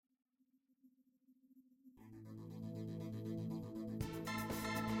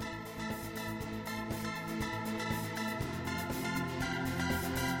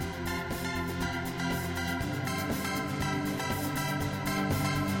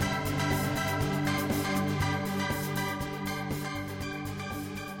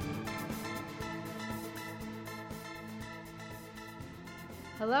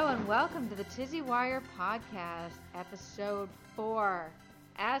Hello and welcome to the Tizzy Wire Podcast, episode 4.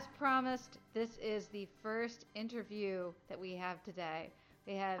 As promised, this is the first interview that we have today.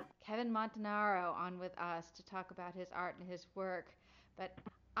 We have Kevin Montanaro on with us to talk about his art and his work, but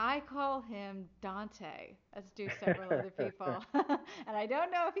I call him Dante, as do several other people. And I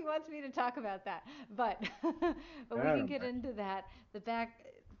don't know if he wants me to talk about that, but we can get into that,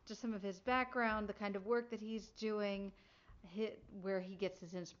 just some of his background, the kind of work that he's doing, where he gets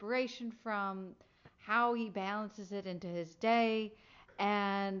his inspiration from, how he balances it into his day,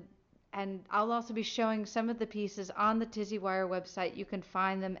 and I'll also be showing some of the pieces on the Tizzy Wire website. You can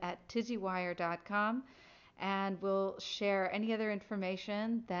find them at tizzywire.com, and we'll share any other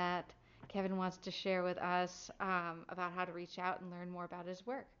information that Kevin wants to share with us about how to reach out and learn more about his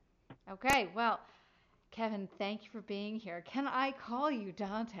work. Okay, well, Kevin, thank you for being here. Can I call you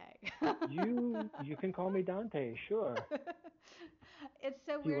Dante? You can call me Dante, sure. It's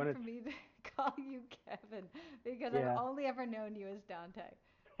so Do you weird want for me to call you Kevin because I've Yeah. only ever known you as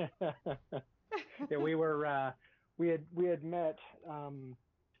Dante. Yeah, we had met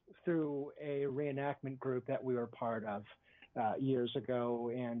through a reenactment group that we were part of years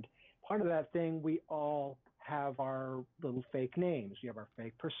ago, and part of that thing, we all have our little fake names. We have our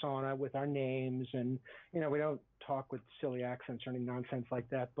fake persona with our names, and we don't talk with silly accents or any nonsense like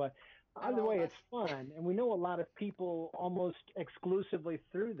that, but Not either all of way, us. it's fun, and we know a lot of people almost exclusively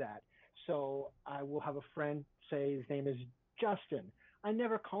through that. So I will have a friend say his name is Justin. I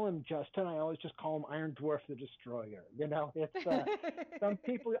never call him Justin. I always just call him Iron Dwarf the Destroyer. It's some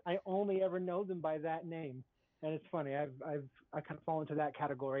people I only ever know them by that name, and it's funny. I kind of fall into that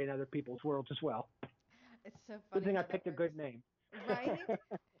category in other people's worlds as well. It's so Good funny thing I how that picked a works. good name. Right?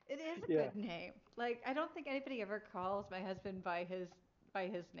 It is a Yeah. good name. Like, I don't think anybody ever calls my husband by his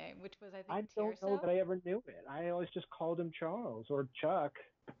name, which was, I think, I don't know that Tierso. I ever knew it. I always just called him Charles or Chuck.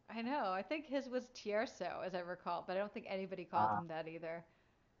 I know. I think his was Tierso, as I recall, but I don't think anybody called Ah, him that either.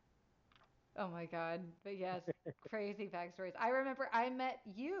 Oh my God. But yes, crazy backstories. I remember I met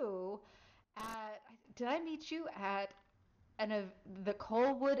you did I meet you at the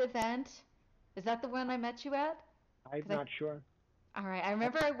Coalwood event? Is that the one I met you at? I'm Because not sure. all right, I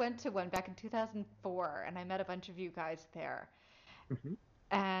remember I went to one back in 2004 and I met a bunch of you guys there. Mhm.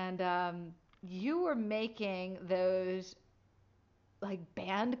 And you were making those like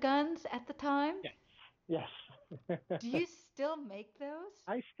band guns at the time. Yes. Yes. Do you still make those?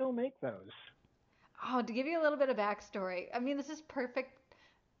 I still make those. Oh, to give you a little bit of backstory, I mean, this is perfect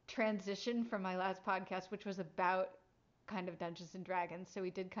transition from my last podcast, which was about kind of Dungeons and Dragons. So we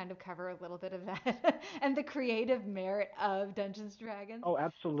did kind of cover a little bit of that and the creative merit of Dungeons and Dragons. Oh, So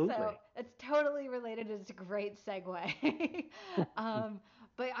absolutely. it's totally related. It's a great segue. um,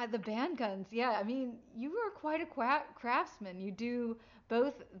 but the band guns, yeah, I mean, you are quite a craftsman. You do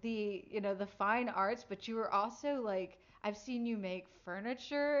both the fine arts, but you are also like, I've seen you make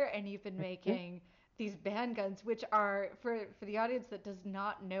furniture and you've been making these band guns, which are for the audience that does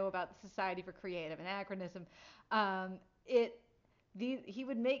not know about the Society for Creative Anachronism, it he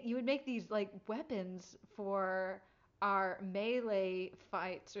would make you would make these like weapons for our melee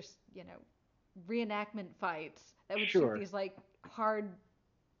fights or reenactment fights that would shoot Sure. these like hard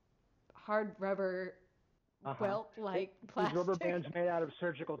rubber Uh-huh. welt like These rubber bands plastic. made out of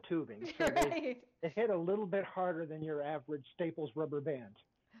surgical tubing, so Right, they hit a little bit harder than your average Staples rubber band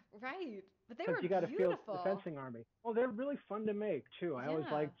right, but they because were you got to feel the beautiful. fencing army. Well, they're really fun to make too. I always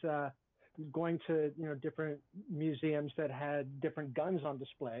Yeah. liked going to different museums that had different guns on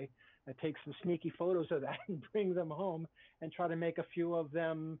display. I take some sneaky photos of that and bring them home and try to make a few of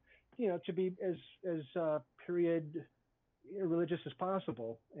them, to be as period religious as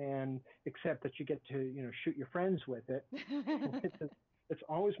possible, and except that you get to shoot your friends with it. it's, it's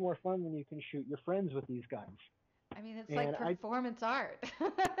always more fun when you can shoot your friends with these guns. I mean, it's like And performance art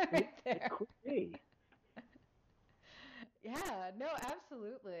it, right it there. could be. Yeah, no,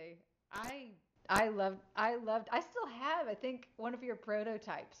 absolutely. I I still have, I think, one of your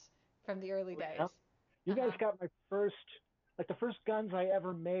prototypes from the early Oh yeah, days. you guys Uh-huh. got my first, like the first guns I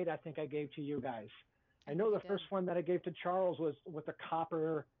ever made. I think I gave to you guys. I I think know you the first did. one that I gave to Charles was with a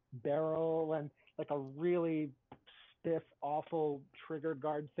copper barrel and like a really stiff, awful trigger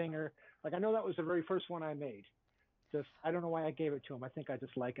guard thinger. Like I know that was the very first one I made. Just I don't know why I gave it to him. I think I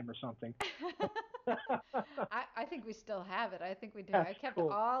just like him or something. I think we still have it. I think we do. That's I kept cool.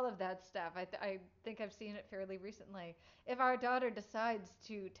 all of that stuff. I think I've seen it fairly recently. If our daughter decides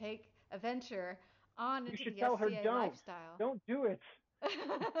to take a venture on You into should the tell her SCA don't. lifestyle, Don't do it.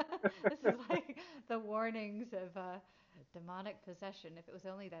 this is like the warnings of demonic possession, if it was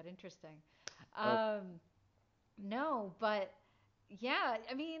only that interesting. Oh, Um, no, but yeah,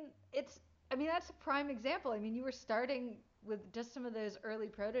 I mean, that's a prime example. I mean, you were starting with just some of those early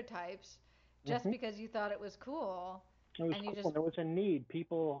prototypes just Hmm. because you thought it was cool, It was and you cool. just, There was a need.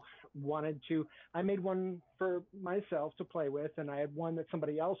 People wanted to. I made one for myself to play with, and I had one that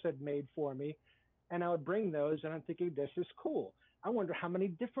somebody else had made for me, and I would bring those, and I'm thinking, this is cool. I wonder how many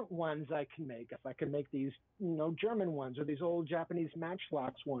different ones I can make. If I can make these, German ones or these old Japanese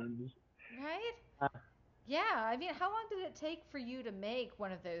Matchlocks ones. right? Uh, Yeah, I mean, how long did it take for you to make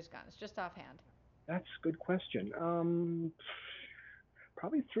one of those guns, just offhand? that's a good question.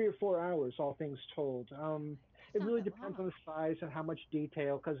 Probably 3 or 4 hours, all things told. That's It not really that depends on long. the size and how much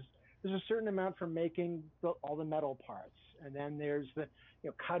detail, because there's a certain amount for making all the metal parts, and then there's the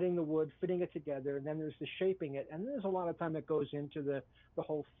cutting the wood, fitting it together, and then there's the shaping it, and there's a lot of time that goes into the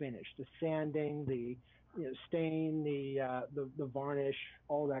whole finish, the sanding, the stain, the varnish,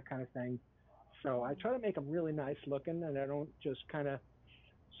 all that kind of thing. So I Hmm. try to make them really nice looking, and I don't just kind of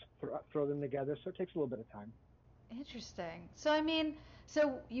throw them together. So it takes a little bit of time. Interesting. So I mean,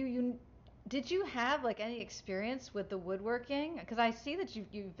 so you did you have like any experience with the woodworking? Because I see that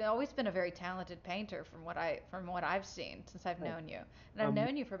you've always been a very talented painter from what I've seen since I've Thanks. known you, and I've Um,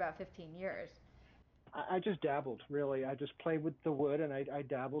 known you for about 15 years. I just dabbled, really. I just played with the wood, and I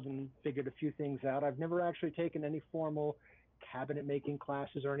dabbled and figured a few things out. I've never actually taken any formal cabinet making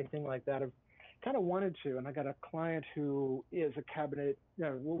classes or anything like that. I've kind of wanted to, and I got a client who is a cabinet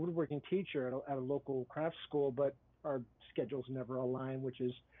woodworking teacher at a local craft school, but our schedules never align, which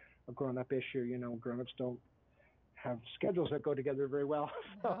is a grown-up issue. Grown-ups don't have schedules that go together very well.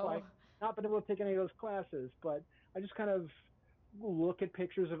 So I No. not been able to take any of those classes, but I just kind of look at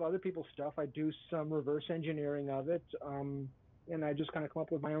pictures of other people's stuff. I do some reverse engineering of it, and I just kind of come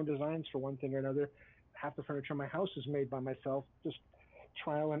up with my own designs for one thing or another. Half the furniture in my house is made by myself, just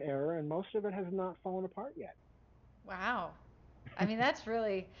trial and error, and most of it has not fallen apart yet. Wow. I mean, that's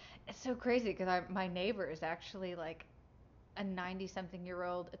really it's so crazy because my neighbor is actually like a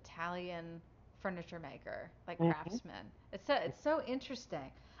 90-something-year-old Italian furniture maker, like Mm-hmm. craftsman. It's so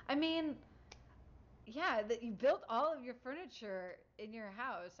interesting. I mean, yeah, that you built all of your furniture in your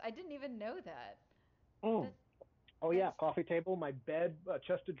house. I didn't even know that. Mm. That Oh that's yeah, coffee table, my bed,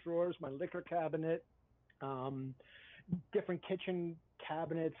 chest of drawers, my liquor cabinet, um, different kitchen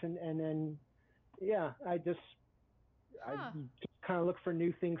cabinets, and then yeah, I huh. just kind of look for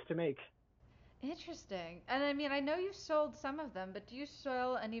new things to make. Interesting. And I mean, I know you've sold some of them, but do you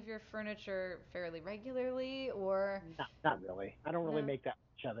sell any of your furniture fairly regularly or Not really. I don't really no? make that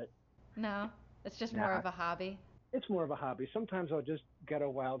much of it. No. It's just more Nah, of a hobby. it's more of a hobby. Sometimes I'll just get a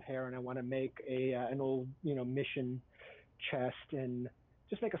wild hair and I want to make a an old mission chest and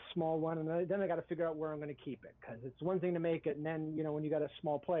just make a small one, and then I got to figure out where I'm going to keep it, because it's one thing to make it, and then when you got a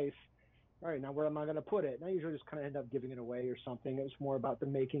small place, all right, now where am I going to put it? And I usually just kind of end up giving it away or something. It's more about the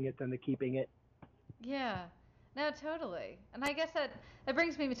making it than the keeping it. Yeah. No, totally. And I guess that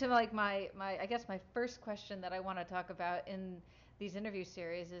brings me to like my I guess my first question that I want to talk about in these interview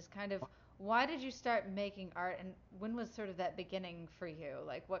series is kind of why did you start making art and when was sort of that beginning for you?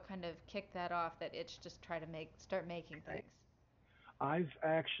 Like what kind of kicked that off that itch to try to start making Right. things? I've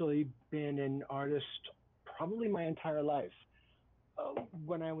actually been an artist probably my entire life.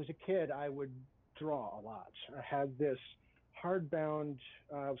 When I was a kid, I would draw a lot. I had this hardbound,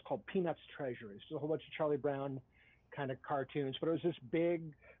 it was called Peanuts Treasuries. It was a whole bunch of Charlie Brown kind of cartoons, but it was this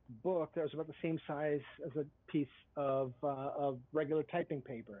big book that was about the same size as a piece of regular typing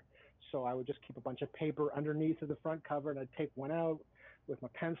paper. So I would just keep a bunch of paper underneath of the front cover, and I'd take one out with my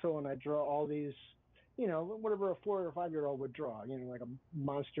pencil, and I'd draw all these, whatever a 4 or 5 year old would draw, like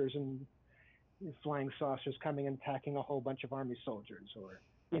monsters and flying saucers coming and attacking a whole bunch of army soldiers, or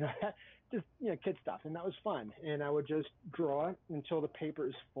just kid stuff, and that was fun. And I would just draw it until the paper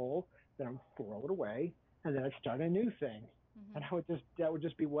is full, then I'd throw it away, and then I'd start a new thing. And Mhm. that would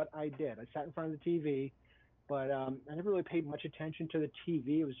just be what I did. I sat in front of the TV, but I never really paid much attention to the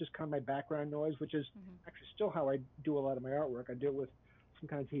TV. It was just kind of my background noise, which is Mhm. actually still how I do a lot of my artwork. I do it with some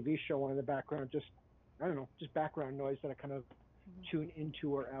kind of TV show on in the background, just I don't know, just background noise that I kind of Mhm. tune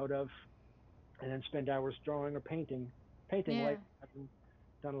into or out of, and then spend hours drawing or painting. Painting, Yeah. like I haven't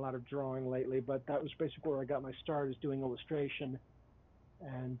done a lot of drawing lately, but that was basically where I got my start, is doing illustration.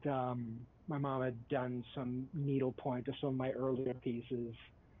 And my mom had done some needlepoint to some of my earlier pieces.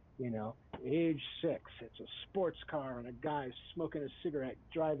 You know, age 6, it's a sports car and a guy smoking a cigarette,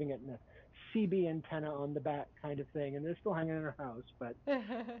 driving it, and a CB antenna on the back, kind of thing. And they're still hanging in our house, but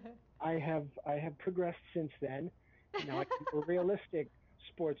I have progressed since then. Now I keep a realistic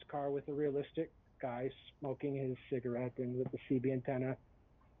sports car with a realistic guy smoking his cigarette and with the CB antenna.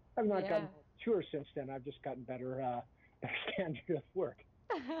 I've not Yeah. gotten truer since then. I've just gotten better their standard of work.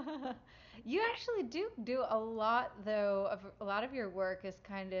 You actually do a lot, though, of a lot of your work is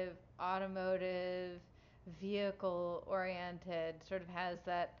kind of automotive, vehicle oriented, sort of has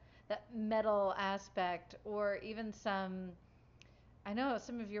that metal aspect, or even some. I know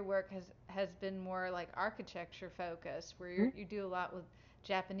some of your work has been more like architecture focused, where you do a lot with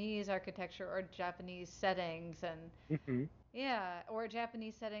Japanese architecture or Japanese settings, and Mm-hmm. yeah, or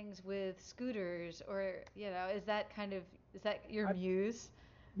Japanese settings with scooters, or is that your I, muse?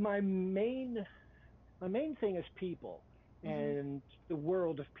 my main thing is people Mhm. and the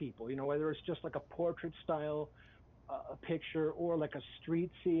world of people. Whether it's just like a portrait style a picture or like a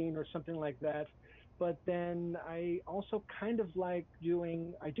street scene or something like that. But then I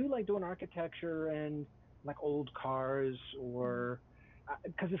do like doing architecture and like old cars Mhm. or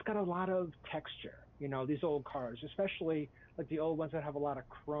because it's got a lot of texture. These old cars, especially like the old ones that have a lot of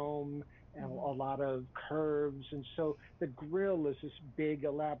chrome and a Mhm. lot of curves. And so the grill is this big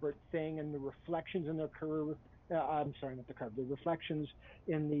elaborate thing, and the reflections in the curve. I'm sorry, not the curve. The reflections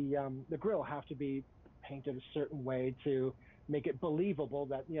in the grill have to be painted a certain way to make it believable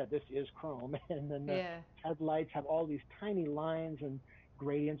that this is chrome. And then the Yeah. headlights have all these tiny lines and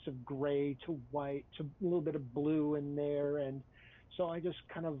gradients of gray to white to a little bit of blue in there. And so I just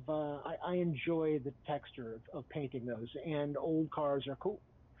kind of I enjoy the texture of painting those. And old cars are cool,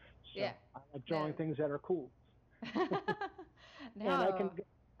 Yeah. so I like No. drawing things that are cool. And No.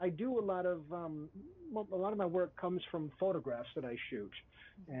 I do a lot of my work comes from photographs that I shoot.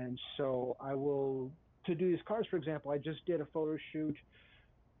 And so I will, to do these cars, for example, I just did a photo shoot,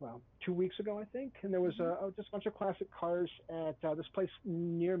 well, 2 weeks ago, I think. And there was Mhm. just a bunch of classic cars at this place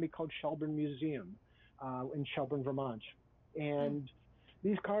near me called Shelburne Museum in Shelburne, Vermont. Mm. And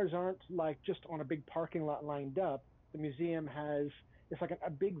these cars aren't like just on a big parking lot lined up. The museum has, it's like a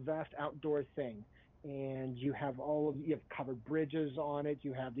big, vast outdoor thing. And you have covered bridges on it.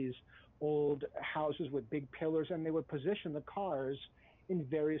 You have these old houses with big pillars, and they would position the cars in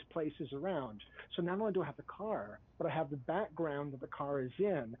various places around. So not only do I have the car, but I have the background that the car is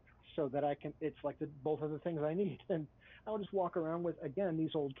in, so that it's like both of the things I need. And I would just walk around with, again,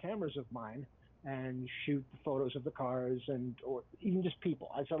 these old cameras of mine and shoot the photos of the cars or even just people.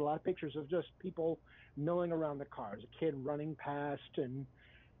 I saw a lot of pictures of just people milling around the cars, a kid running past, and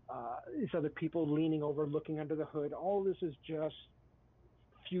these other people leaning over, looking under the hood. All this is just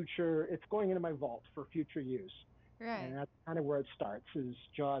future. It's going into my vault for future use, and Right. that's kind of where it starts. Is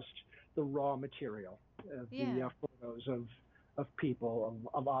just the raw material of the Yeah. photos of people,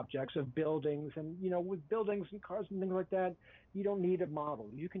 of objects, of buildings, and with buildings and cars and things like that, you don't need a model.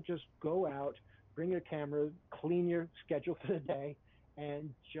 You can just go out, bring your camera, clean your schedule for the day,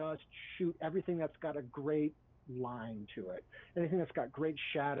 and just shoot everything that's got a great line to it. Anything that's got great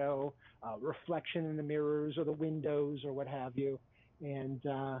shadow, reflection in the mirrors or the windows or what have you, and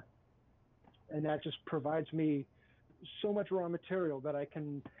uh, and that just provides me so much raw material that I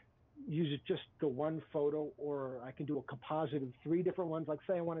can use it just the one photo, or I can do a composite of three different ones. Like,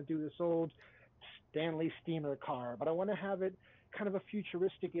 say I want to do this old Stanley Steamer car, but I want to have it kind of a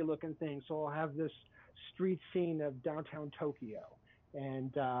futuristic looking thing. So I'll have this street scene of downtown Tokyo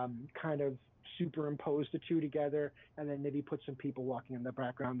and kind of superimpose the two together, and then maybe put some people walking in the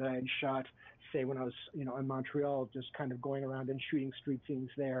background that I had shot, say when I was, in Montreal, just kind of going around and shooting street scenes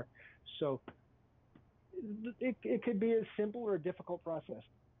there. So it could be a simple or a difficult process,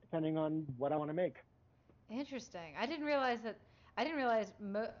 depending on what I want to make. Interesting. I didn't realize that. I didn't realize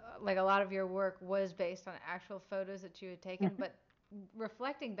like a lot of your work was based on actual photos that you had taken. But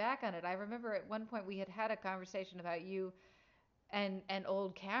reflecting back on it, I remember at one point we had a conversation about you and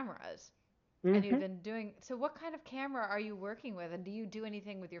old cameras, and you've Mm-hmm. been doing. So, what kind of camera are you working with, and do you do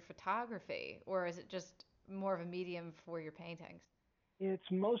anything with your photography, or is it just more of a medium for your paintings? It's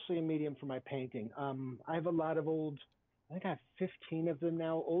mostly a medium for my painting. I have a lot of I think I have 15 of them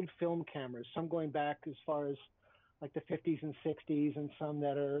now, old film cameras, some going back as far as like the 50s and 60s, and some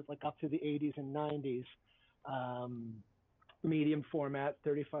that are like up to the 80s and 90s. Um, Medium format,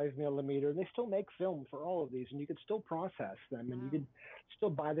 35 millimeter. They still make film for all of these, and you could still process them, and you Wow. could still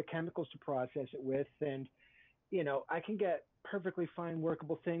buy the chemicals to process it with. And I can get perfectly fine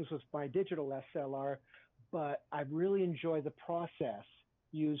workable things with my digital SLR, but I really enjoy the process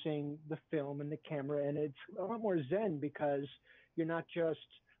using the film and the camera, and it's a lot more zen because you're not just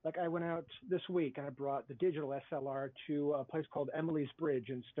like I went out this week and I brought the digital SLR to a place called Emily's Bridge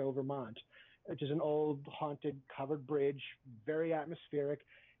in Stowe, Vermont, which is an old haunted covered bridge, very atmospheric.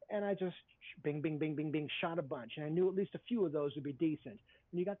 And I just bing, bing, bing, bing, bing, shot a bunch. And I knew at least a few of those would be decent.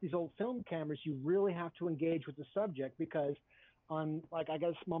 When you got these old film cameras, you really have to engage with the subject because on, like, I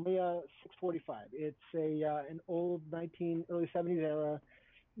guess Mamiya 645. It's an old early 70s era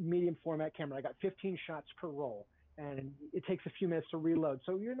medium format camera. I got 15 shots per roll, and it takes a few minutes to reload.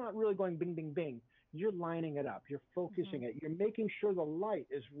 So you're not really going bing, bing, bing. You're lining it up. You're focusing it. You're making sure the light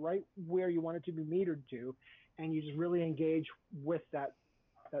is right where you want it to be metered to, and you just really engage with that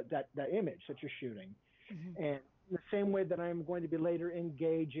image that you're shooting. And the same way that I'm going to be later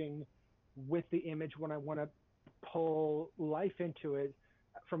engaging with the image when I want to pull life into it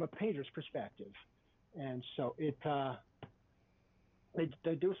from a painter's perspective. And so they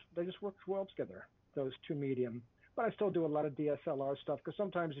just work well together, those two medium. But I still do a lot of DSLR stuff, because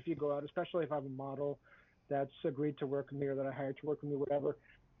sometimes if you go out, especially if I have a model that's agreed to work with me or that I hired to work with me, whatever,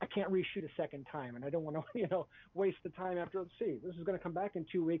 I can't reshoot a second time, and I don't want to, waste the time after. Let's see, this is going to come back in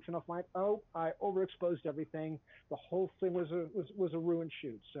 2 weeks, and I'll find, I overexposed everything. The whole thing was a ruined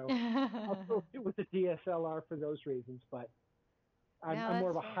shoot. So I'll still shoot with the DSLR for those reasons, but I'm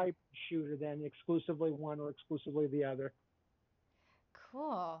more of a hybrid shooter than exclusively one or exclusively the other.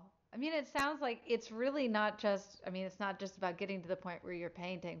 Cool. I mean, it sounds like it's really not just, it's not just about getting to the point where you're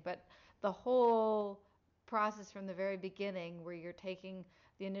painting, but the whole process from the very beginning where you're taking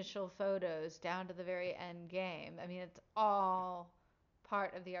the initial photos down to the very end game. I mean, it's all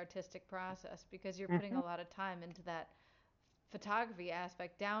part of the artistic process because you're putting a lot of time into that photography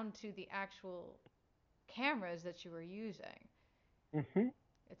aspect down to the actual cameras that you were using.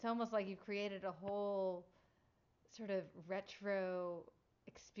 It's almost like you created a whole sort of retro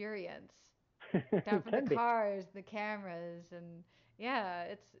experience down from the cars, the cameras, and yeah,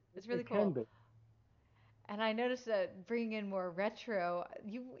 it's really cool. And I noticed that bringing in more retro,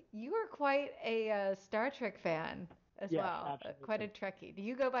 you are quite a Star Trek fan as well, quite a Trekkie. Do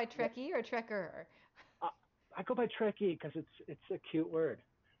you go by Trekkie or Trekker? I go by Trekkie because it's a cute word,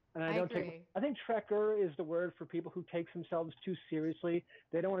 and I agree. I think Trekker is the word for people who take themselves too seriously.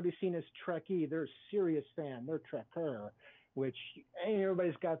 They don't want to be seen as Trekkie. They're a serious fan. They're Trekker, which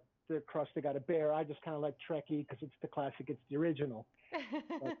everybody's got the cross they got to bear. I just kind of like Trekkie because it's the classic. It's the original.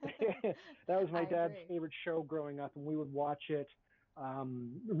 That was my dad's favorite show growing up, and we would watch it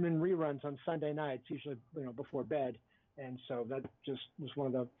in reruns on Sunday nights, usually before bed. And so that just was one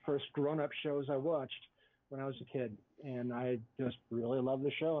of the first grown-up shows I watched when I was a kid, and I just really love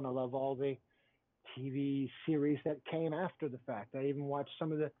the show, and I love all the TV series that came after the fact. I even watched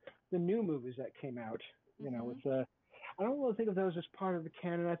some of the new movies that came out. With I don't really think of those as part of the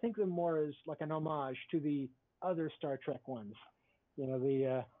canon. I think of them more as like an homage to the other Star Trek ones.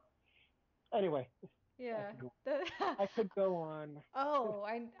 Anyway. Yeah. I could go on. Oh,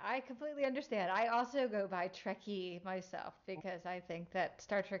 I completely understand. I also go by Trekkie myself because I think that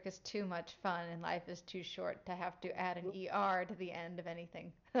Star Trek is too much fun and life is too short to have to add an ER to the end of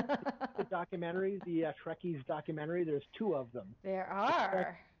anything. The documentary, the Trekkies documentary, there's two of them. There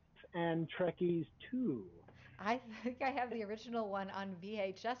are. And Trekkies 2. I think I have the original one on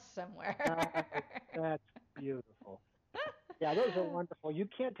VHS somewhere. That's beautiful. Yeah, those are wonderful. You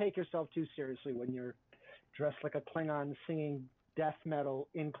can't take yourself too seriously when you're dressed like a Klingon singing death metal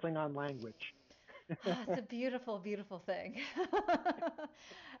in Klingon language. It's a beautiful, beautiful thing.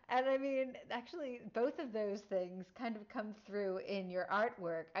 And I mean, actually, both of those things kind of come through in your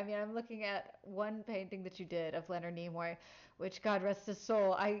artwork. I mean, I'm looking at one painting that you did of Leonard Nimoy, which, God rest his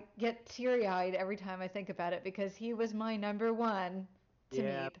soul, I get teary-eyed every time I think about it because he was my number one to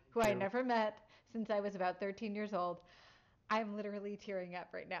meet, who I never met since I was about 13 years old. I'm literally tearing up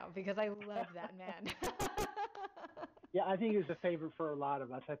right now because I love that man. Yeah, I think he was a favorite for a lot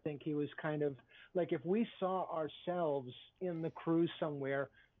of us. I think he was kind of like, if we saw ourselves in the cruise somewhere,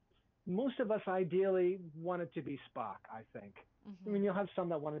 most of us ideally wanted to be Spock, I think. I mean, you'll have some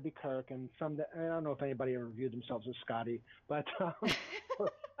that want to be Kirk, and some that, I don't know if anybody ever viewed themselves as Scotty, but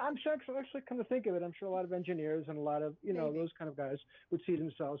I'm sure, actually come to think of it, I'm sure a lot of engineers and a lot of, those kind of guys would see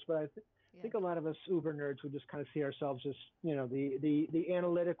themselves, but I think a lot of us uber nerds would just kind of see ourselves as, the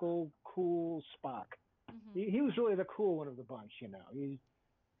analytical, cool Spock. He was really the cool one of the bunch, He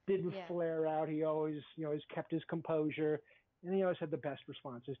didn't flare out. He always, always kept his composure, and he always had the best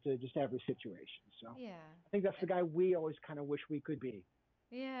responses to just every situation. So I think that's the guy we always kind of wish we could be.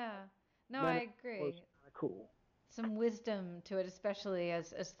 Yeah. No, I agree. Was kind of cool. Some wisdom to it, especially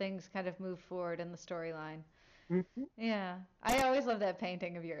as things kind of move forward in the storyline. Yeah. I always love that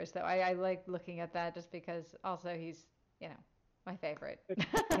painting of yours, though. I like looking at that just because also he's, my favorite.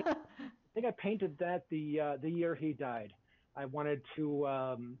 I think I painted that the year he died. I wanted to.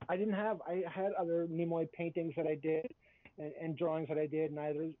 I had other Nimoy paintings that I did, and drawings that I did, and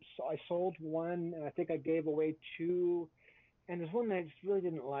I sold one, and I think I gave away two, and there's one that I just really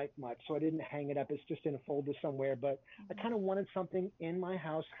didn't like much, so I didn't hang it up. It's just in a folder somewhere. But I Mhm. kind of wanted something in my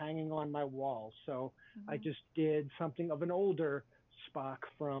house hanging on my wall, so I Mhm. just did something of an older Spock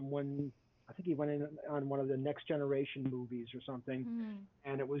from when I think he went in on one of the Next Generation movies or something, Mhm.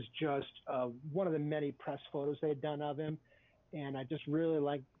 and it was just one of the many press photos they had done of him. And I just really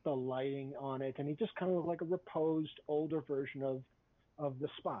liked the lighting on it, and he just kind of looked like a reposed, older version of the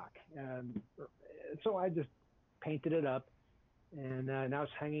Spock. And so I just painted it up, and now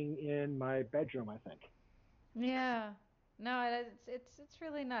it's hanging in my bedroom, I think. Yeah. No, it's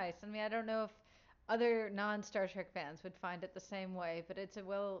really nice. I mean, I don't know if other non-Star Trek fans would find it the same way, but it's a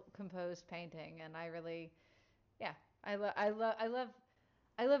well-composed painting, and I really, yeah, I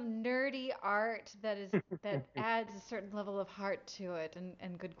love nerdy art that adds a certain level of heart to it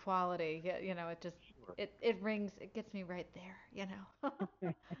and good quality. Yeah, it just Sure. it gets me right there,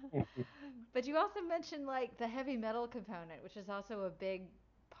 But you also mentioned like the heavy metal component, which is also a big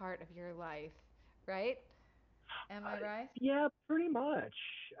part of your life, right? Am I right? Yeah, pretty much.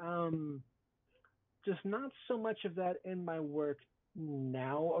 Um, just not so much of that in my work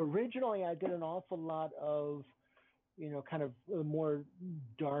now. Originally, I did an awful lot of, kind of more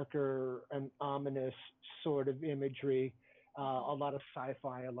darker and ominous sort of imagery, a lot of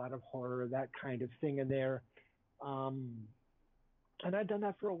sci-fi, a lot of horror, that kind of thing in there. Um, and I'd done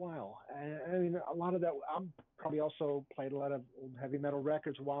that for a while. I mean, a lot of that. I'm probably also played a lot of old heavy metal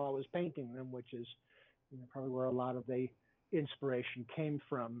records while I was painting them, which is, probably where a lot of the inspiration came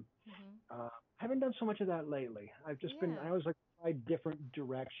from. Mm-hmm. I haven't done so much of that lately. I Yeah. always like tried different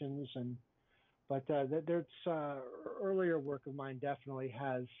directions, but there's earlier work of mine definitely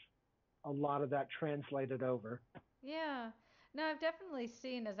has a lot of that translated over. Yeah. No, I've definitely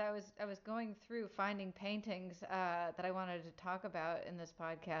seen as I was going through finding paintings that I wanted to talk about in this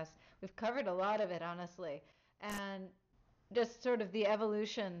podcast. We've covered a lot of it, honestly, and just sort of the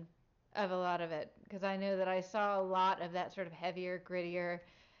evolution of a lot of it. Because I know that I saw a lot of that sort of heavier, grittier,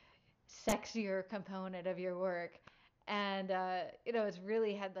 sexier component of your work, and it's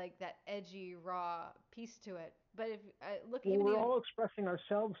really had like that edgy, raw piece to it. But if I look Well, even we're even. all expressing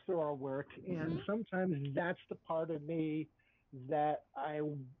ourselves through our work, and Mhm. sometimes that's the part of me that I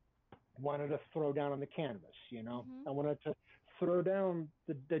wanted to throw down on the canvas. Mhm. I wanted to throw down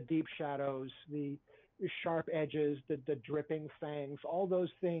the deep shadows, the sharp edges, the dripping fangs, all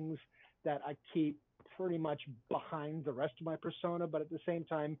those things that I keep pretty much behind the rest of my persona. But at the same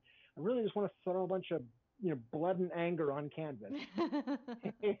time, I really just want to throw a bunch of blood and anger on canvas.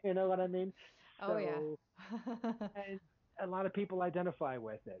 You know what I mean? Oh yeah. So, and a lot of people identify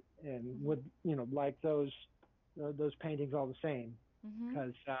with it and Mhm. would like those paintings all the same, Mhm.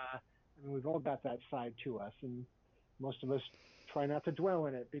 because I mean we've all got that side to us, and most of us try not to dwell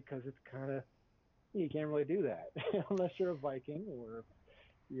in it because it's kind of, you can't really do that unless you're a Viking, or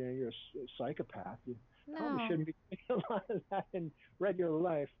you're a psychopath. You probably No. shouldn't be doing a lot of that in regular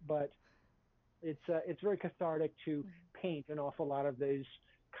life, but it's very cathartic to paint an awful lot of these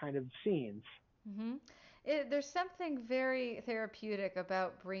kind of scenes. Mhm. There's something very therapeutic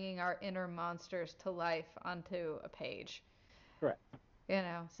about bringing our inner monsters to life onto a page. Correct.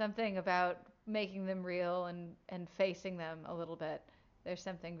 Something about making them real and facing them a little bit. There's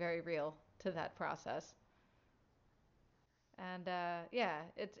something very real to that process. And yeah,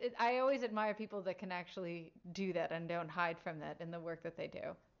 I always admire people that can actually do that and don't hide from that in the work that they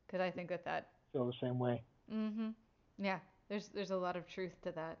do, because I think that. Feel the same way. Mhm. Yeah, there's a lot of truth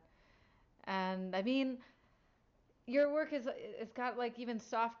to that. And I mean, your work is it's got like even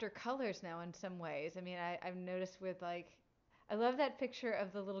softer colors now in some ways. I mean, I've noticed with like I love that picture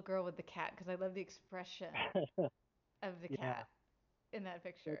of the little girl with the cat because I love the expression of the Yeah. cat in that It's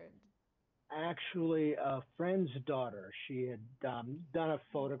picture. actually a friend's daughter. She had done a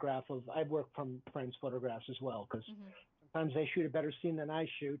photograph of. I work from friends' photographs as well, because Mhm. sometimes they shoot a better scene than I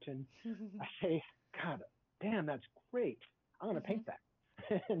shoot, and I Mhm. say, God damn, that's great. I'm gonna paint Mhm. that.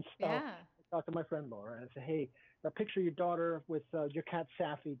 And so Yeah. I talked to my friend Laura, and I said, hey, picture your daughter with your cat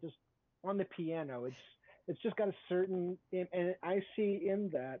Safi just on the piano. It's just got a certain, and I see in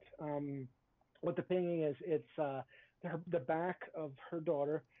that what the painting is. It's the back of her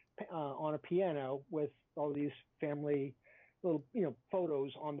daughter on a piano with all these family little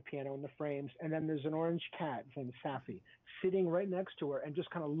photos on the piano in the frames, and then there's an orange cat named Safi sitting right next to her and just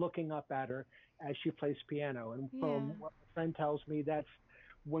kind of looking up at her as she plays piano. And Yeah. from what my friend tells me, that's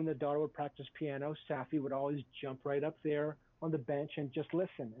when the daughter would practice piano, Safi would always jump right up there on the bench and just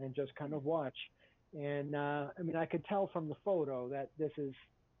listen and just kind of watch. And I mean, I could tell from the photo that this is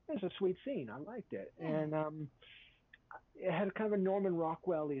a sweet scene. I liked it, Yeah. and it had kind of a Norman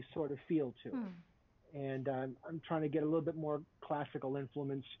Rockwell-y sort of feel to it. Hmm. and I'm trying to get a little bit more classical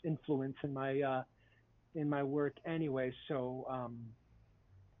influence in my work anyway. So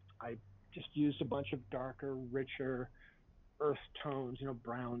I just used a bunch of darker, richer earth tones,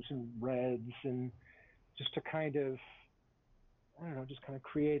 browns and reds, and just to kind of, I don't know, just kind of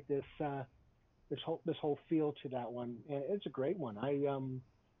create this whole feel to that one. And it's a great one. I've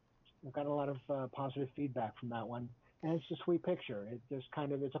got a lot of positive feedback from that one, and it's a sweet picture. It just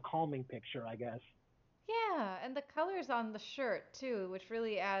kind of, it's a calming picture, I guess. Yeah, and the colors on the shirt too, which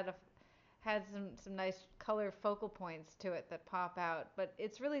really had some nice color focal points to it that pop out. But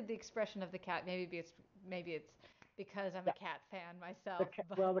it's really the expression of the cat. Maybe it's because I'm a Yeah, cat fan myself.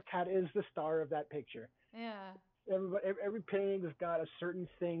 But well, the cat is the star of that picture. yeah. Every painting's got a certain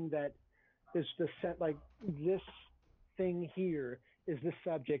thing that is the set, like this thing here is the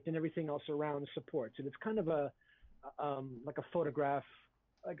subject, and everything else around supports it. It's kind of a like a photograph,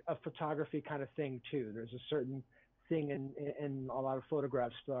 like a photography kind of thing too. There's a certain thing in a lot of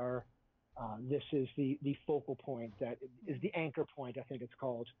photographs that are this is the focal point, that is Hmm. the anchor point, I think it's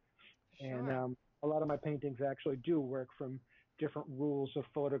called. And Sure. a lot of my paintings actually do work from different rules of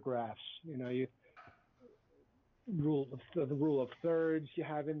photographs. You the rule of thirds you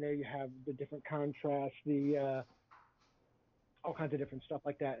have in there. You have the different contrasts, the all kinds of different stuff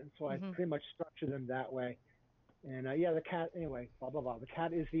like that. And so I Hmm. pretty much structure them that way. And yeah, the cat. Anyway, blah blah blah. The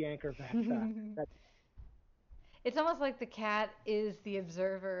cat is the anchor of that. It's almost like the cat is the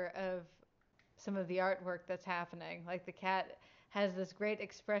observer of some of the artwork that's happening. Like the cat has this great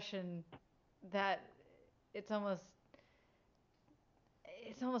expression that it's almost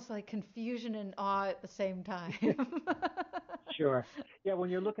it's almost like confusion and awe at the same time. Sure. Yeah, when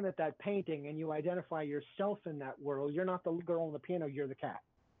you're looking at that painting and you identify yourself in that world, you're not the girl on the piano. You're the cat.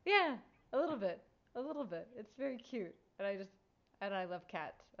 Yeah, a little bit. A little bit. It's very cute. And I love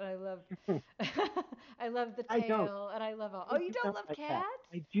cats. And I love I love the I don't. tail and I love all. I Oh, you do don't not love like cats. cats?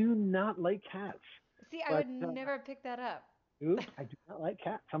 I do not like cats. See, I But would never pick that up. nope, I do not like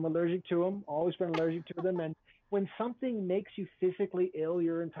cats. I'm allergic to them. Always been allergic to them. And when something makes you physically ill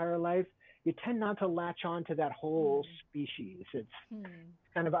your entire life, you tend not to latch on to that whole Hmm. species. It's Hmm.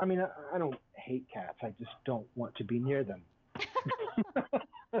 kind of. I mean, I don't hate cats. I just don't want to be near them.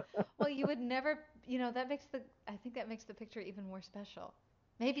 Well, you would never, that makes I think that makes the picture even more special.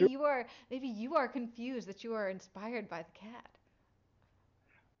 Sure. Maybe you are confused that you are inspired by the cat.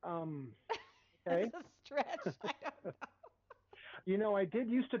 Um. That's Okay. a stretch. I don't know. I did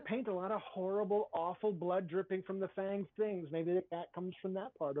used to paint a lot of horrible, awful blood dripping from the fanged things. Maybe that comes from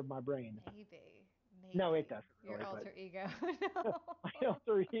that part of my brain. Maybe, No, it maybe doesn't your really. But alter ego. No, my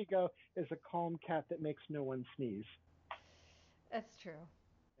alter ego is a calm cat that makes no one sneeze. that's true.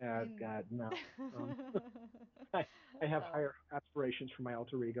 I Oh mean, God, no. Um, I, I have oh, higher aspirations for my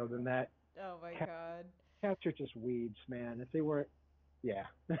alter ego than that. oh my Cat, God. cats are just weeds, man. If they weren't, yeah.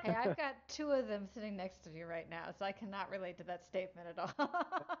 Hey, I've got two of them sitting next to me right now, so I cannot relate to that statement at all.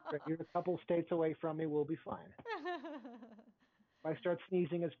 You're a couple states away from me. We'll be fine. If I start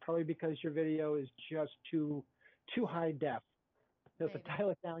sneezing, it's probably because your video is just too high def. You have to Maybe. dial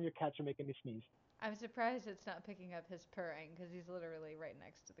it down. Your cats are making me sneeze. I'm surprised it's not picking up his purring because he's literally right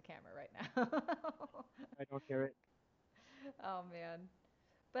next to the camera right now. I don't hear it. Oh man.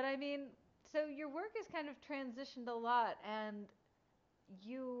 But I mean, so your work has kind of transitioned a lot and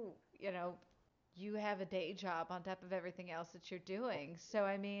you, you know, you have a day job on top of everything else that you're doing. So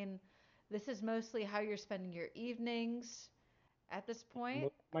I mean, this is mostly how you're spending your evenings at this point,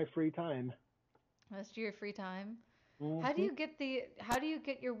 Most of my free time. most of your free time. Hmm. How do you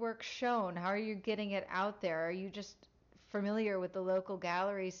get your work shown? How are you getting it out there? Are you just familiar with the local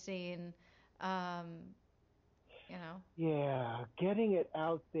gallery scene? Um, you know. Yeah, getting it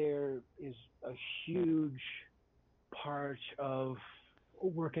out there is a huge part of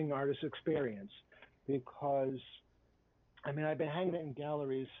working artist experience because I mean I've been hanging in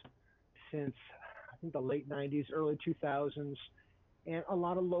galleries since I think the late '90s, early 2000s, and a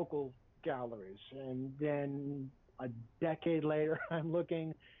lot of local galleries. And then a decade later, I'm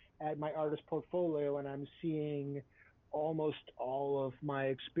looking at my artist portfolio and I'm seeing almost all of my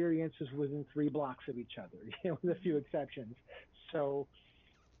experiences within 3 blocks of each other, with a few Mhm. exceptions. So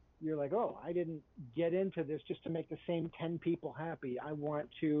you're like, oh, I didn't get into this just to make the same 10 people happy. I want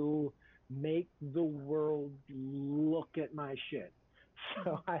to make the world look at my shit.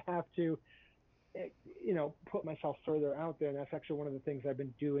 So Mhm. I have to, put myself further out there. And that's actually one of the things I've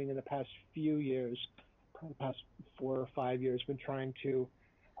been doing in the past few years, probably the past 4 or 5 years, been trying to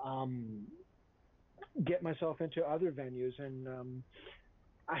um, get myself into other venues. And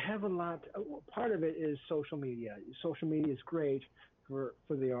I have a lot. Part of it is social media. Social media is great for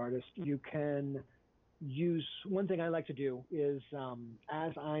the artist. You can use one thing I like to do is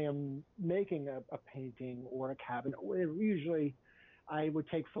as I am making a painting or a cabinet, usually I would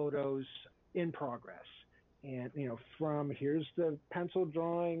take photos in progress, and from here's the pencil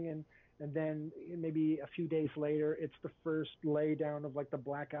drawing, and then maybe a few days later it's the first lay down of like the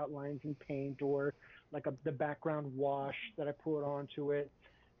black outlines in paint, or like the background wash that I put onto it,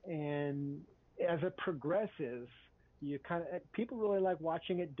 and as it progresses, you kind of people really like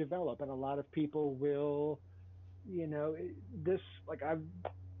watching it develop, and a lot of people will, you know, this like I've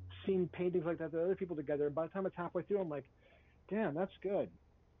seen paintings like that other people together. By the time it's halfway through, I'm like, damn, that's good.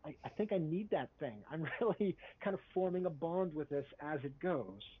 I think I need that thing. I'm really kind of forming a bond with this as it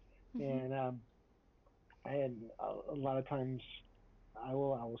goes, Mm-hmm. and a lot of times I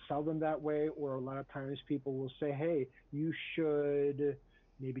will sell them that way, or a lot of times people will say, hey, you should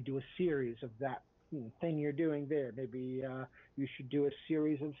maybe do a series of that thing you're doing there. Maybe you should do a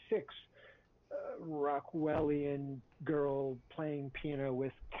series of six Rockwellian girl playing piano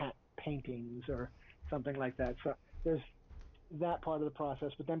with cat paintings or something like that. So there's that part of the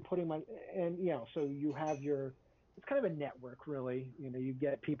process, but then putting my and so you have your it's kind of a network really. You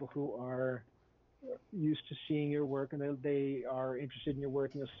get people who are used to seeing your work, and they are interested in your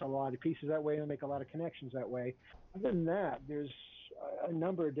work, and you'll sell a lot of pieces that way and make a lot of connections that way. Other than that, there's a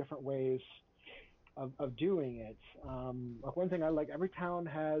number of different ways of doing it. Like one thing I like, every town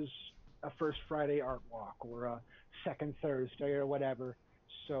has a first Friday art walk or a second Thursday or whatever.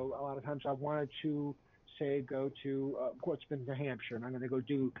 So a lot of times I wanted to say go to Portsmouth, New Hampshire, and I'm going to go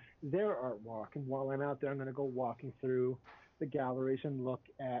do their art walk. And while I'm out there, I'm going to go walking through the galleries and look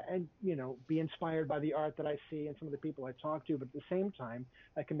at and be inspired by the art that I see and some of the people I talk to. But at the same time,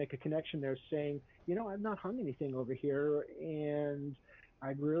 I can make a connection there, saying, I've not hung anything over here, and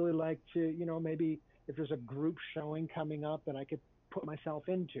I'd really like to, maybe if there's a group showing coming up that I could put myself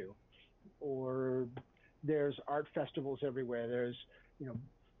into, or there's art festivals everywhere. There's,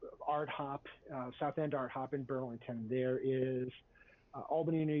 Art Hop, South End Art Hop in Burlington. There is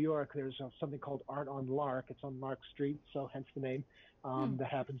Albany, New York. There's something called Art on Lark. It's on Lark Street, so hence the name. Hmm. That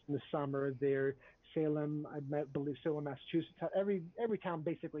happens in the summer. There, Salem, believe Salem, Massachusetts. Every town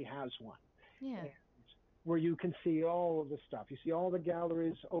basically has one. Yeah. And where you can see all of the stuff. You see all the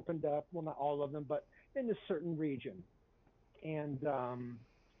galleries opened up. Well, not all of them, but in a certain region. And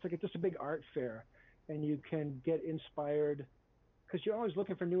it's like just a big art fair, and you can get inspired because you're always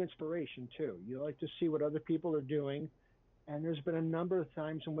looking for new inspiration too. You like to see what other people are doing, and there's been a number of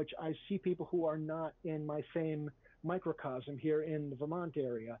times in which I see people who are not in my same microcosm here in the Vermont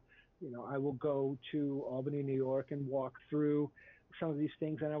area. I will go to Albany, New York, and walk through some of these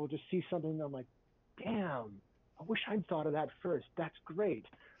things, and I will just see something, and I'm like, damn, I wish I'd thought of that first. That's great.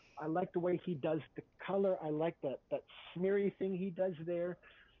 I like the way he does the color. I like that smeary thing he does there.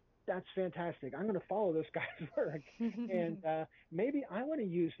 That's fantastic. I'm going to follow this guy's work, and maybe I want to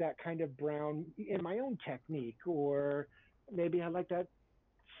use that kind of brown in my own technique, or maybe I like that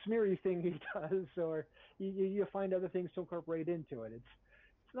smeary thing he does, or you find other things to incorporate into it.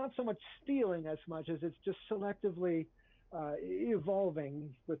 It's not so much stealing as much as it's just selectively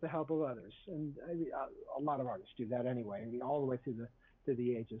evolving with the help of others, and I mean, a lot of artists do that anyway. I mean, all the way through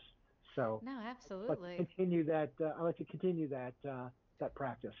the ages. So No, let's absolutely. continue that. I like to continue that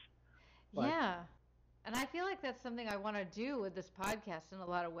practice. But Yeah. And I feel like that's something I want to do with this podcast in a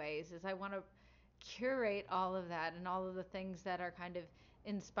lot of ways is I want to curate all of that and all of the things that are kind of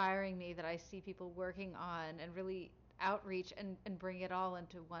inspiring me that I see people working on and really outreach and bring it all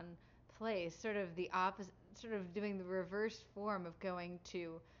into one place. Sort of the opposite, sort of doing the reverse form of going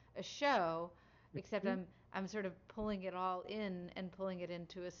to a show, except I'm sort of pulling it all in and pulling it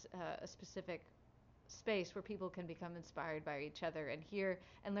into a specific space where people can become inspired by each other and hear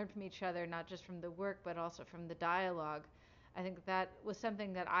and learn from each other, not just from the work, but also from the dialogue. I think that was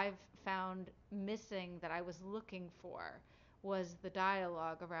something that I've found missing that I was looking for was the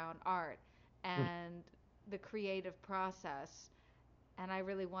dialogue around art and the creative process. And I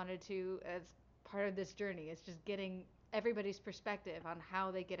really wanted to, as part of this journey, is just getting everybody's perspective on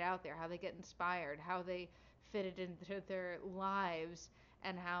how they get out there, how they get inspired, how they fit it into their lives,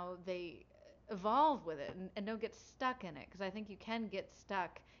 and how they evolve with it and don't get stuck in it. Because I think you can get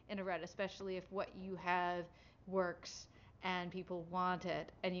stuck in a rut, especially if what you have works and people want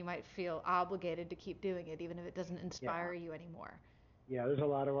it, and you might feel obligated to keep doing it, even if it doesn't yeah, inspire you anymore. yeah, there's a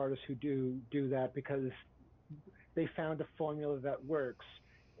lot of artists who do that because they found a formula that works,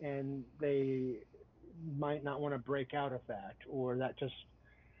 and they might not want to break out of that, or that just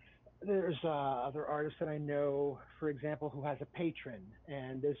there's other artists that I know, for example, who has a patron,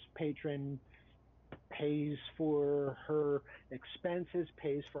 and this patron pays for her expenses,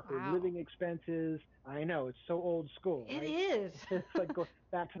 pays for her Wow. living expenses. I know it's so old school, It right? is. It's like go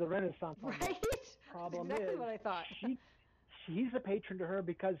back to the Renaissance almost. Right? That's Problem exactly is, what I thought. she he's a patron to her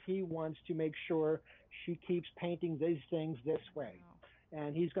because he wants to make sure she keeps painting these things this way. Wow.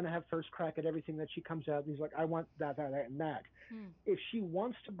 And he's going to have first crack at everything that she comes out. And he's like, I want that, that, that, and that. Hmm. If she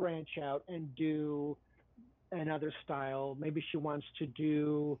wants to branch out and do another style, maybe she wants to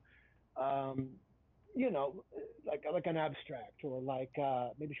do, um, like an abstract, or like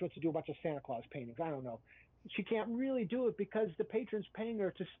maybe she wants to do a bunch of Santa Claus paintings. I don't know. She can't really do it because the patron's paying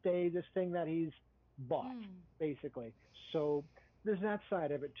her to stay this thing that he's bought, Hmm. basically. So there's that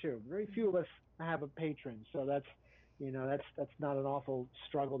side of it too. Very few of Hmm. us have a patron, so that's not an awful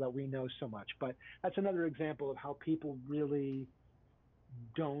struggle that we know so much. But that's another example of how people really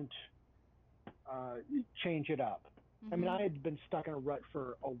don't uh, change it up. I mean, Hmm. I had been stuck in a rut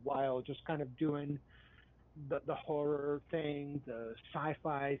for a while, just kind of doing the horror thing, the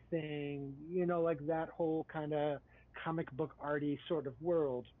sci-fi thing, like that whole kind of comic book arty sort of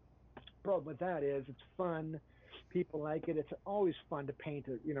world. Problem with that is it's fun. People like it. It's always fun to paint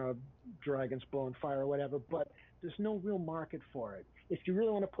dragons blowing fire or whatever, but there's no real market for it. If you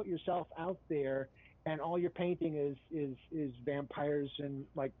really want to put yourself out there and all your painting is vampires and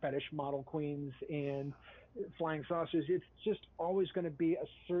like fetish model queens and flying saucers, it's just always going to be a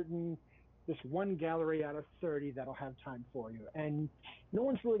certain this one gallery out of 30 that'll have time for you. And no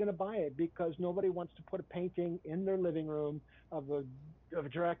one's really going to buy it because nobody wants to put a painting in their living room of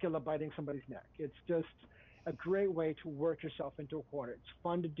Dracula biting somebody's neck. It's just a great way to work yourself into a corner. It's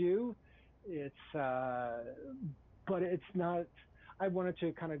fun to do. But it's not. I wanted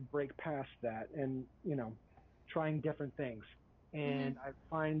to kind of break past that and trying different things. Hmm. And I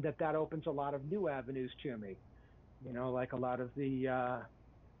find that opens a lot of new avenues to me. Like a lot of the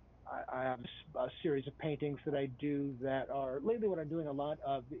I have a series of paintings that I do that are lately. What I'm doing a lot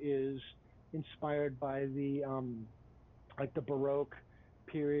of is inspired by the like the Baroque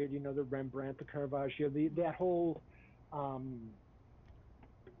period. The Rembrandt, the Caravaggio, that whole um,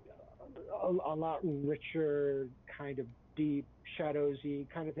 a lot richer kind of deep shadowsy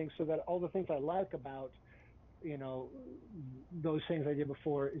kind of thing. So that all the things I like about you know those things I did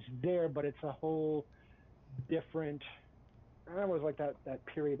before is there, but it's a whole different. I always like that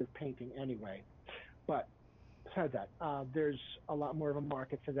period of painting anyway. But besides that, there's a lot more of a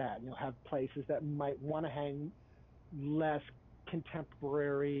market for that. You'll have places that might want to hang less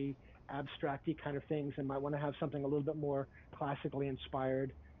contemporary, abstracty kind of things, and might want to have something a little bit more classically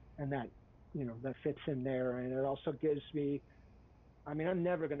inspired, and that fits in there. And it also gives me. I mean, I'm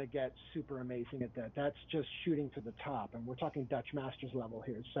never going to get super amazing at that. That's just shooting for the top, and we're talking Dutch masters level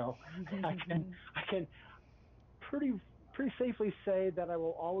here. So I can pretty pretty safely say that I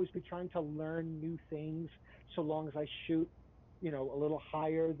will always be trying to learn new things so long as I shoot, a little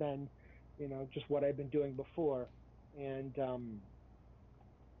higher than, just what I've been doing before. And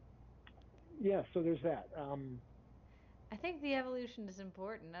yeah, so there's that. I think the evolution is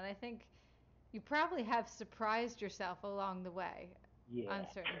important, and I think you probably have surprised yourself along the way on Yeah.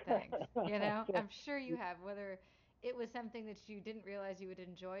 certain things. So I'm sure you have, whether it was something that you didn't realize you would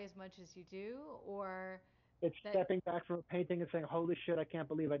enjoy as much as you do, or it's that, stepping back from a painting and saying, "Holy shit, I can't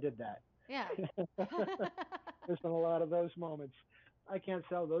believe I did that." yeah. There's been a lot of those moments. I can't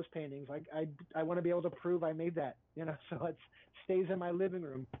sell those paintings. I want to be able to prove I made that. So it stays in my living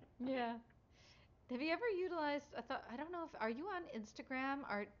room. Yeah. Have you ever utilized, I don't know if, are you on Instagram?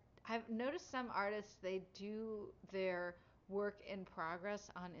 I've noticed some artists, they do their work in progress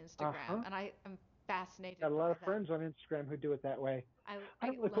on Uh Instagram, huh. and I am fascinated Got a lot by of that. friends on Instagram who do it that way. I I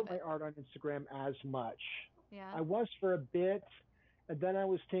don't really love put my it. art on Instagram as much. Yeah. I was for a bit, and then I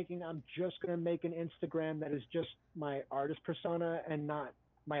was thinking I'm just going to make an Instagram that is just my artist persona and not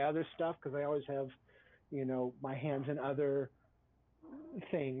my other stuff because I always have, my hands in other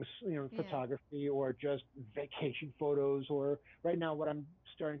things, Yeah. photography or just vacation photos. Or right now, what I'm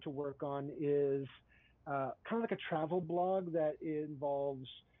starting to work on is kind of like a travel blog that involves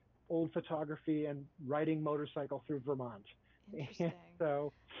old photography and riding motorcycle through Vermont. And Interesting.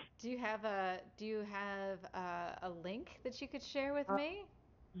 so, Do you have a link that you could share with uh, me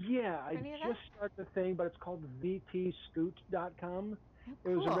yeah, for I any of that? just started the thing, but it's called vtscoot.com. Oh,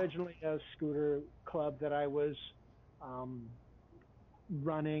 It was cool. originally a scooter club that I was um,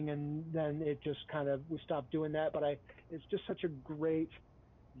 running, and then it just kind of we stopped doing that. But it's just such a great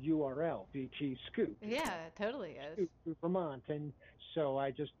URL, VT Scoot. It's Yeah, it totally is. Scoot through Vermont, and so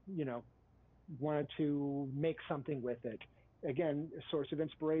I just wanted to make something with it. Again, a source of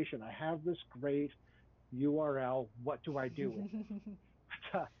inspiration. I have this great URL. What do I do with it?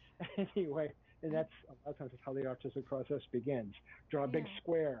 Anyway, And that's a lot of times that's how the artistic process begins. Draw a big Yeah.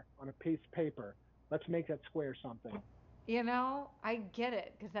 square on a piece of paper. Let's make that square something. I get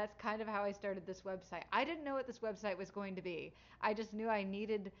it because that's kind of how I started this website. I didn't know what this website was going to be. I just knew I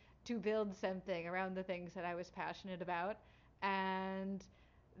needed to build something around the things that I was passionate about. And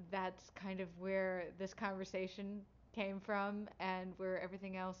that's kind of where this conversation came from and where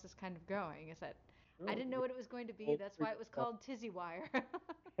everything else is kind of going. Is that I Oh, didn't know what it was going to be. That's why it was called Tizzy Wire.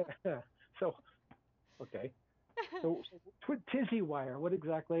 so okay. So tizzy wire.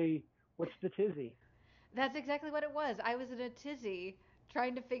 What's the tizzy? That's exactly what it was. I was in a tizzy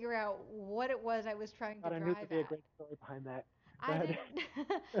trying to figure out what it was I was trying to God, I knew drive there'd be a at. great story behind that. Go I ahead.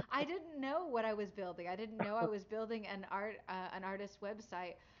 didn't I didn't know what I was building. I didn't know I was building an artist's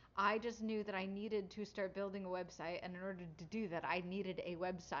website. I just knew that I needed to start building a website, and in order to do that, I needed a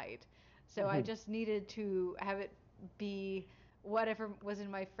website. So I Mhm. just needed to have it be whatever was in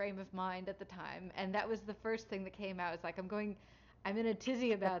my frame of mind at the time, and that was the first thing that came out. It's like I'm in a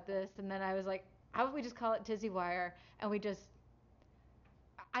tizzy about this, and then I was like, how about we just call it Tizzy Wire, and we just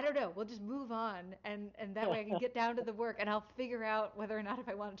I don't know. We'll just move on, and that way I can get down to the work, and I'll figure out whether or not if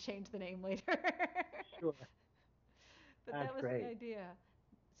I want to change the name later. Sure. But That's that was the great. idea.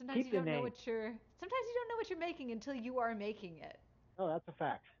 Sometimes Keep you the don't know name. what you're. Sometimes you don't know what you're making until you are making it. Oh, that's a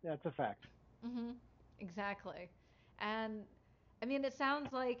fact. That's a fact. Hmm. Exactly. And I mean, it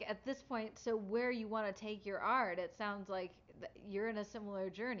sounds like at this point, so where you want to take your art, it sounds like you're in a similar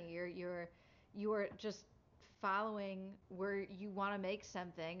journey. You're just following where you want to make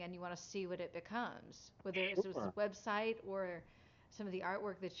something and you want to see what it becomes, whether it's this Sure. website or some of the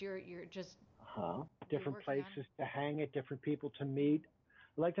artwork that Uh-huh. you're Different working on. places to hang it, different people to meet.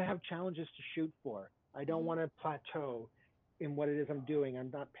 I like to have challenges to shoot for. I don't Hmm. want to plateau in what it is I'm doing. I'm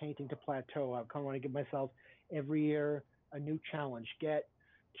not painting to plateau. I kind of want to give myself every year a new challenge. Get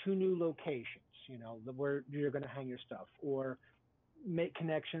two new locations, where you're going to hang your stuff, or make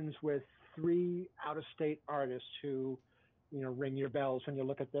connections with three out of state artists who, ring your bells when you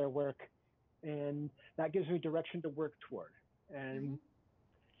look at their work. And that gives me direction to work toward. Hmm. And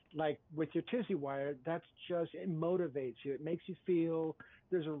like with your tizzy wire, it motivates you. It makes you feel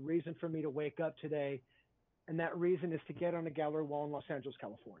there's a reason for me to wake up today, and that reason is to get on a gallery wall in Los Angeles,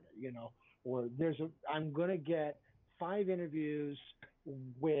 California. Or I'm gonna get 5 interviews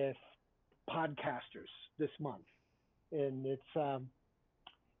with podcasters this month, and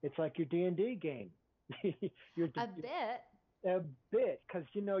it's like your D&D game. you're A bit. a bit because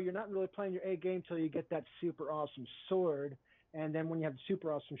you're not really playing your A game till you get that super awesome sword. And then when you have the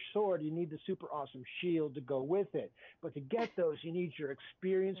super awesome sword, you need the super awesome shield to go with it. But to get those, you need your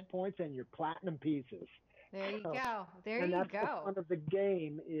experience points and your platinum pieces. There you So, go. There and you that's the go. fun of the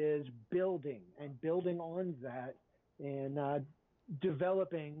game is building and building on that and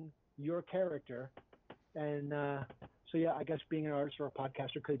developing your character. And so, yeah, I guess being an artist or a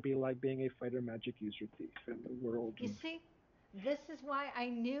podcaster could be like being a fighter magic user thief in the world. You see, this is why I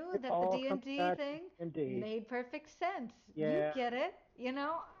knew It that the all comes D&D back to thing D&D. made perfect sense. You Yeah, get it.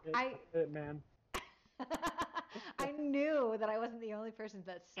 I that's it, man. I knew that I wasn't the only person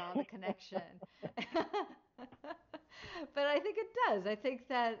that saw the connection. But I think it does. I think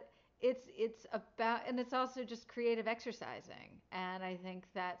that it's about and it's also just creative exercising. And I think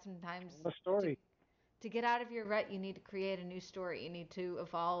that sometimes A to story. to get out of your rut, you need to create a new story. You need to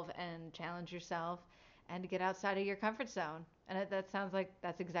evolve and challenge yourself and to get outside of your comfort zone. And that sounds like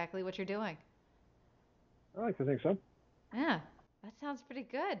that's exactly what you're doing. I like to think so. Yeah, that sounds pretty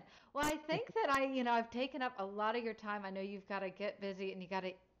good. Well, I think that I've taken up a lot of your time. I know you've got to get busy and you got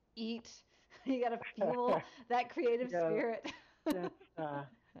to eat. You got to fuel that creative Yeah, spirit. that's uh,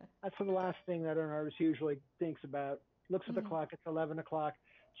 that's the last thing that an artist usually thinks about. Looks at the Mhm. clock. It's 11 o'clock.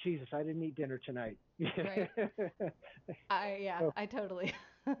 Jesus, I didn't eat dinner tonight. Right. Yeah, So I totally.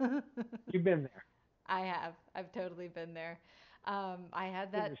 you've been there. I have. I've totally been there. I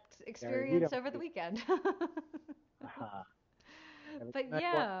had We that understand, Gary. We experience don't over the eat. weekend. Aha. But I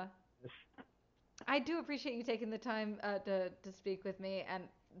want yeah, this. I do appreciate you taking the time to speak with me and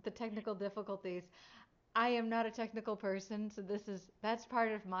the technical difficulties. I am not a technical person, so that's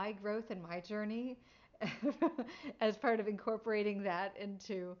part of my growth and my journey as part of incorporating that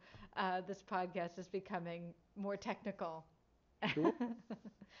into this podcast is becoming more technical. Sure.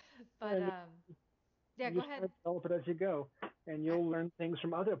 But And yeah, you go just ahead. kind of develop it as you go. And I, you'll learn things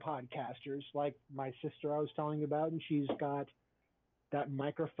from other podcasters, like my sister I was telling you about, and she's got that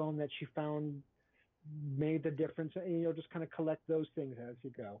microphone that she found made the difference. And you'll just kind of collect those things as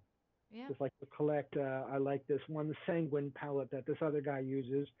you go. yeah, Just like to collect, I like this one, the Sanguine palette that this other guy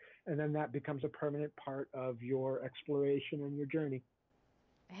uses, and then that becomes a permanent part of your exploration and your journey.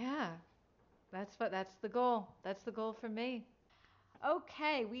 yeah. That's the goal. That's the goal for me.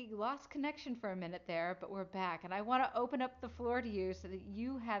 Okay, we lost connection for a minute there, but we're back. And I want to open up the floor to you so that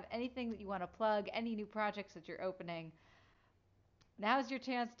you have anything that you want to plug, any new projects that you're opening. Now's your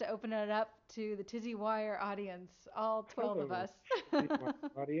chance to open it up to the Tizzy Wire audience, all 12 of Oh, us.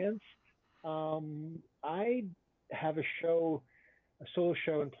 audience. I have a show, a solo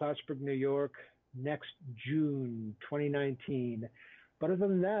show in Plattsburgh, New York, next June 2019. But other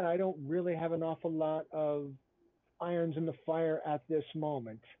than that, I don't really have an awful lot of irons in the fire at this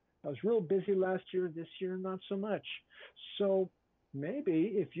moment. I was real busy last year. This year, not so much. So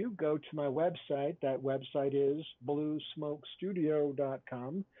maybe if you go to my website, that website is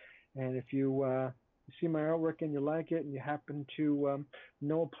bluesmokestudio.com. And if you see my artwork and you like it and you happen to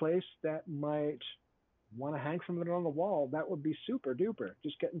know a place that might want to hang some of it on the wall, that would be super duper.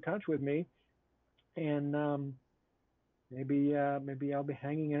 Just get in touch with me, and maybe I'll be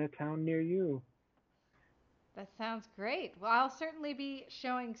hanging in a town near you. That sounds great. Well, I'll certainly be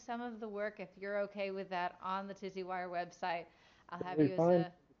showing some of the work if you're okay with that on the Tizzy Wire website. I'll have It'll you be as fine. a It'll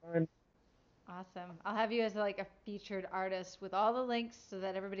be fine. Awesome. I'll have you as like a featured artist with all the links so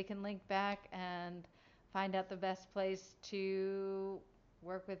that everybody can link back and find out the best place to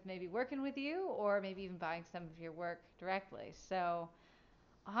work with, maybe working with you or maybe even buying some of your work directly. So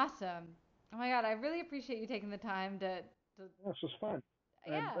awesome. Oh my God, I really appreciate you taking the time to This was fun.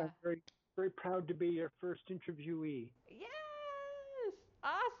 I'm yeah. very proud to be your first interviewee. Yes.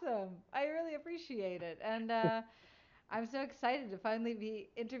 Awesome. I really appreciate it. And I'm so excited to finally be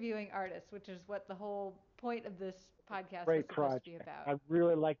interviewing artists, which is what the whole point of this podcast was Great supposed to project. be about. I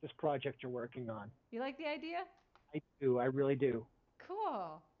really like this project you're working on. You like the idea? I do. I really do.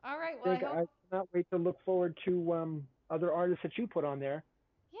 Cool. All right. Well, I Think hope. I cannot wait to look forward to other artists that you put on there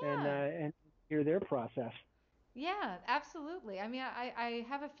Yeah. and hear their process. Yeah, absolutely. I mean, I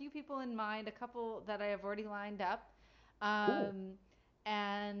have a few people in mind, a couple that I have already lined up. Cool. Um,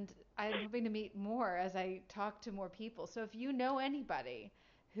 and I'm hoping to meet more as I talk to more people. So if you know anybody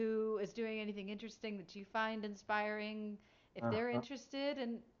who is doing anything interesting that you find inspiring, if they're Uh-huh. interested,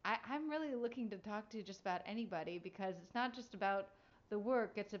 and I'm really looking to talk to just about anybody because it's not just about the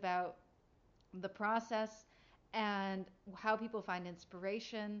work, it's about the process and how people find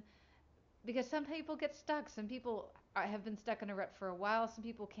inspiration because some people get stuck. Some people have been stuck in a rut for a while. Some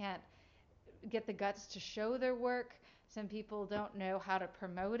people can't get the guts to show their work. Some people don't know how to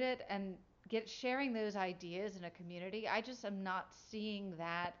promote it and get sharing those ideas in a community. I just am not seeing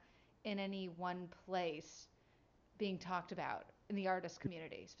that in any one place being talked about in the artist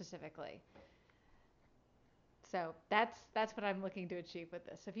community specifically. So that's what I'm looking to achieve with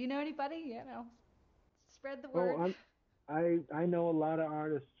this. If you know anybody, spread the Oh, word. I know a lot of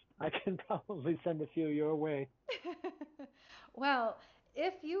artists. I can probably send a few your way. Well,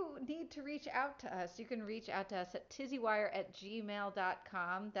 if you need to reach out to us, you can reach out to us at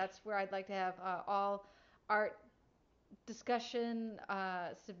tizzywire@gmail.com. That's where I'd like to have all art discussion,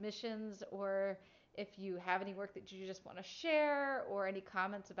 submissions, or if you have any work that you just want to share or any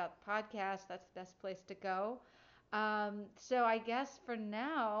comments about the podcast, that's the best place to go. So I guess for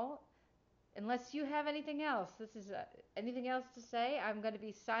now, unless you have anything else, this is anything else to say, I'm going to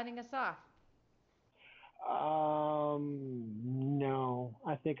be signing us off. No,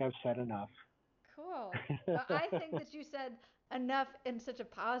 I think I've said enough. Cool. I think that you said enough in such a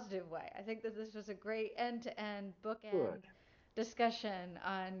positive way. I think that this was a great end-to-end bookend Good. discussion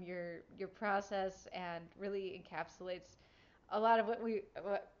on your process and really encapsulates a lot of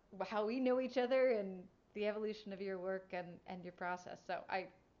how we know each other and the evolution of your work and your process. So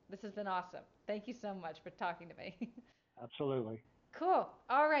this has been awesome. Thank you so much for talking to me. Absolutely. Cool.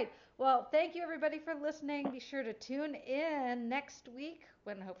 All right. Well, thank you everybody for listening. Be sure to tune in next week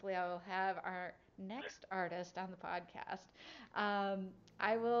when hopefully I will have our next artist on the podcast. Um,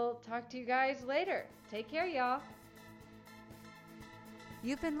 I will talk to you guys later. Take care, y'all.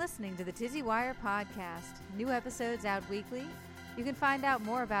 You've been listening to the Tizzy Wire podcast. New episodes out weekly. You can find out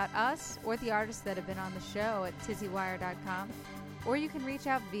more about us or the artists that have been on the show at tizzywire.com, or you can reach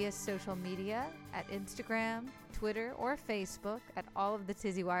out via social media at Instagram, Twitter, or Facebook at all of the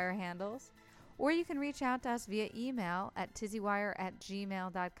Tizzy Wire handles. Or you can reach out to us via email at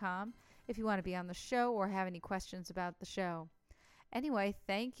tizzywire@gmail.com if you want to be on the show or have any questions about the show. Anyway,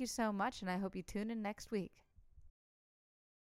 thank you so much, and I hope you tune in next week.